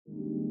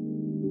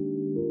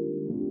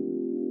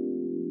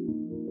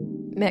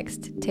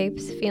Mixed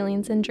Tapes,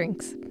 Feelings, and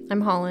Drinks.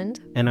 I'm Holland.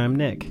 And I'm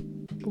Nick.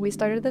 We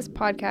started this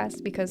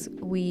podcast because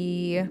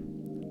we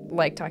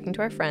like talking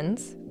to our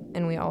friends,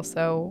 and we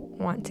also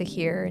want to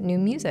hear new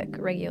music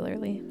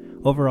regularly.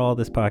 Overall,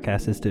 this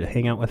podcast is to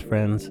hang out with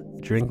friends,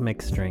 drink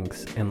mixed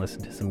drinks, and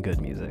listen to some good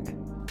music.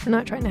 We're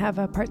not trying to have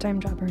a part-time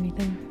job or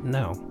anything.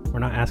 No, we're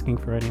not asking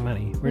for any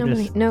money.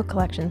 No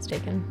collections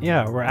taken.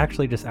 Yeah, we're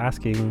actually just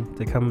asking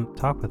to come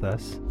talk with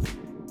us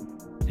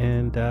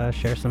and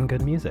share some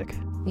good music.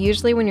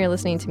 Usually when you're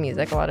listening to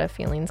music, a lot of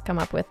feelings come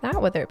up with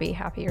that, whether it be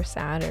happy or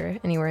sad or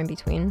anywhere in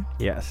between.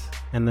 Yes.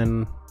 And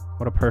then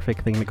what a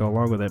perfect thing to go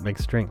along with it,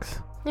 mixed drinks.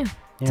 Yeah.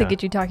 To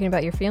get you talking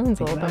about your feelings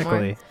a little bit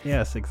more.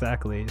 Yes,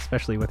 exactly.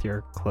 Especially with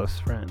your close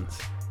friends.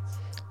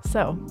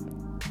 So,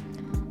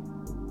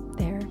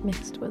 there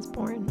Mixed was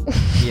born.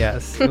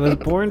 Yes, it was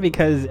born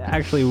because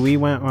actually we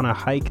went on a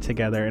hike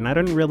together and I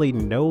didn't really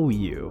know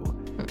you.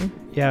 Mm-mm.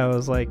 Yeah, it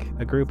was like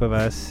a group of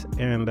us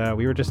and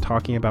we were just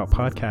talking about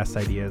podcast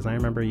ideas. I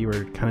remember you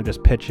were kind of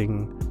just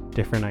pitching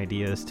different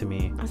ideas to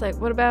me. I was like,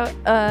 what about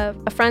a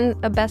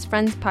best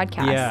friends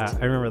podcast? Yeah,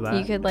 I remember that.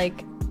 You could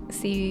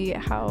see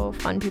how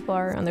fun people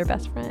are on their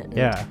best friend.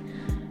 Yeah.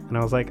 And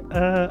I was like,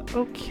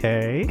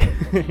 okay.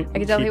 I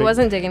could tell he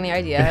wasn't digging the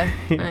idea.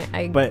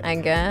 I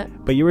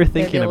get. But you were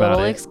thinking about it. A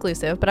little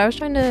exclusive, but I was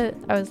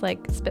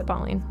like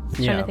spitballing.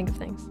 Trying to think of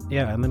things.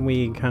 Yeah, and then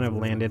we kind of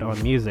landed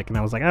on music, and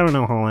I was like, I don't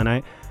know,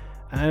 Holland.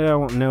 I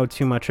don't know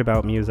too much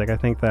about music. I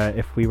think that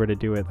if we were to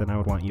do it, then I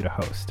would want you to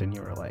host. And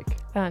you were like,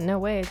 no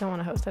way. I don't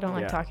want to host. I don't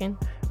like talking.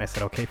 I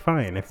said, okay,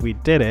 fine. If we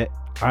did it,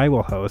 I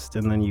will host,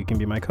 and then you can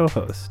be my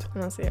co-host.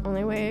 And that's the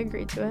only way I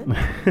agreed to it.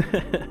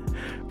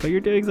 But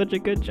you're doing such a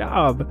good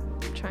job.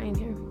 I'm trying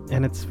here.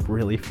 And it's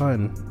really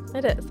fun.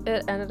 It is.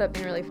 It ended up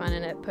being really fun,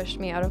 and it pushed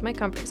me out of my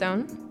comfort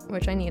zone,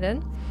 which I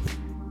needed.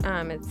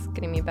 It's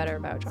getting me better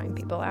about drawing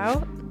people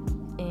out.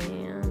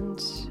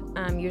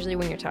 And usually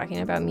when you're talking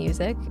about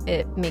music,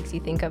 it makes you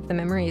think of the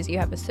memories you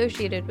have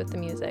associated with the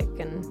music,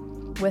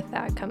 and with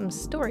that comes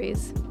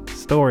stories.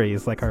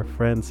 Stories like our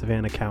friend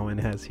Savannah Cowan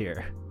has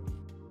here.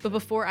 But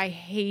before, I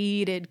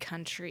hated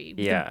country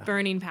with a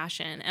burning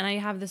passion. And I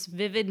have this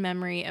vivid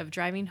memory of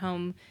driving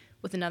home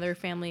with another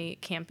family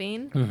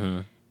camping.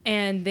 Mm-hmm.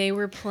 And they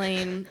were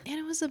playing, and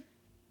it was a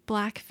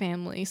black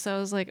family. So I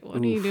was like,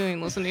 what are you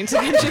doing listening to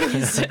country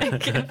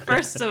music,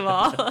 first of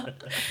all?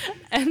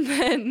 And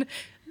then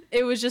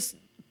it was just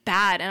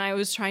bad. And I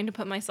was trying to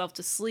put myself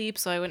to sleep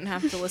so I wouldn't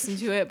have to listen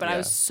to it. But I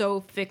was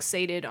so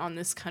fixated on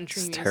this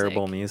country music.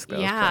 Terrible music that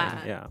was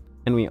playing. Yeah.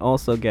 And we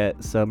also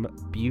get some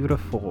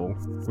beautiful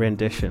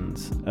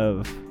renditions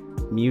of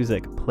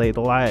music played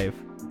live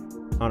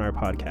on our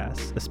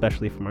podcast,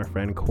 especially from our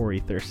friend Corey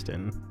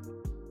Thurston.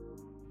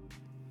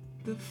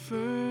 The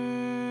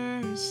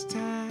first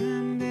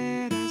time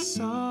that I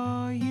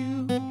saw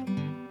you,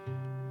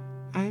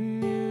 I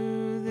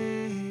knew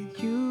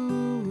that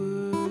you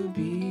would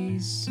be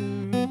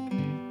soon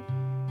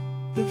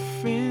the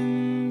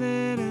friend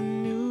that I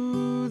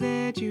knew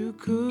that you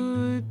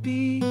could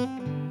be.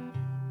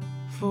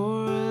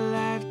 For a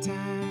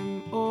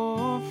lifetime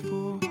or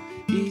for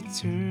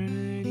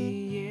eternity,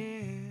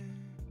 yeah.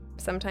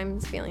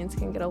 Sometimes feelings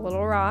can get a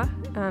little raw.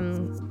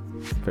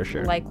 For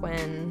sure. Like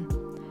when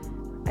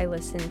I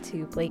listened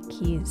to Blake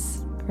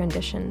Key's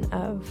rendition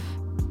of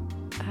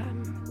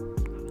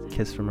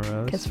Kiss from a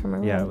Rose? Kiss from a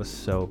Rose. Yeah, it was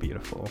so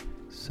beautiful.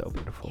 So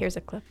beautiful. Here's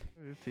a clip.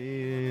 It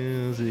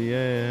feels,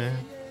 yeah.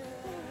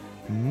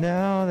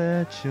 Now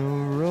that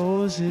your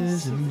rose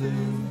is in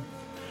bloom,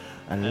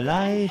 a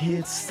light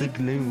hits the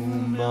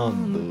gloom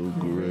on the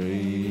grave.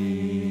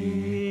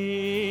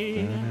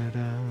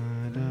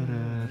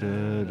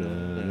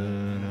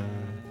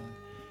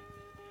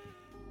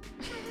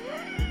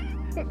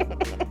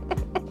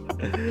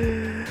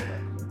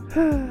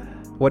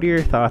 What are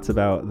your thoughts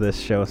about this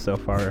show so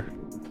far?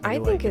 I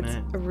think it's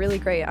really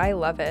great. I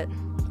love it.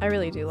 I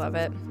really do love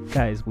it.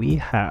 Guys, we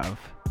have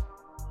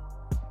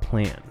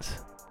plans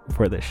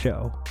for this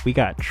show. We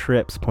got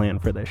trips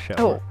planned for this show.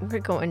 Oh, we're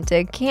going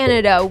to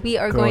Canada. We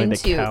are going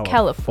to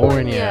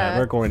California.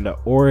 We're going to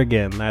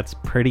Oregon. That's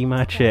pretty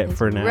much it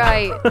for now.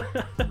 Right.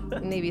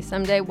 Maybe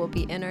someday we'll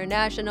be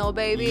international,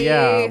 baby.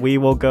 Yeah, we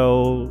will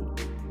go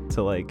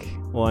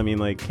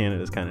to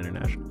Canada's kind of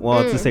international. Well,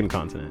 it's the same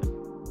continent,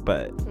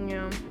 but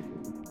yeah.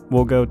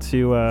 We'll go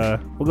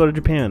to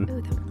Japan.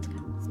 Ooh, that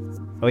one's good.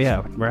 Oh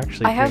yeah, we're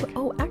actually.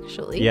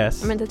 Actually.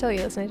 Yes. I meant to tell you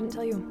this, and I didn't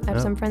tell you. I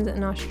have some friends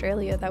in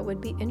Australia that would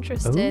be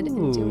interested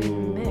in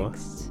doing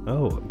mixed.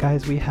 Oh,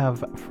 guys, we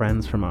have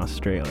friends from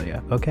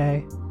Australia.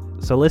 Okay,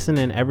 so listen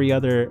in every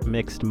other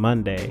Mixed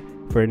Monday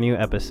for a new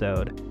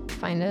episode.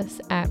 Find us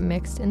at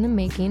Mixed in the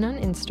Making on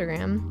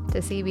Instagram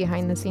to see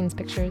behind the scenes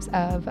pictures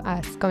of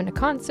us going to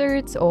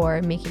concerts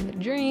or making the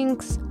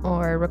drinks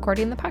or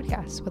recording the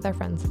podcast with our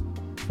friends.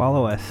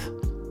 Follow us.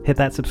 Hit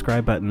that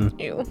subscribe button.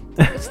 Ew.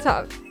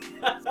 Stop.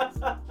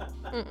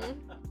 Mm-mm.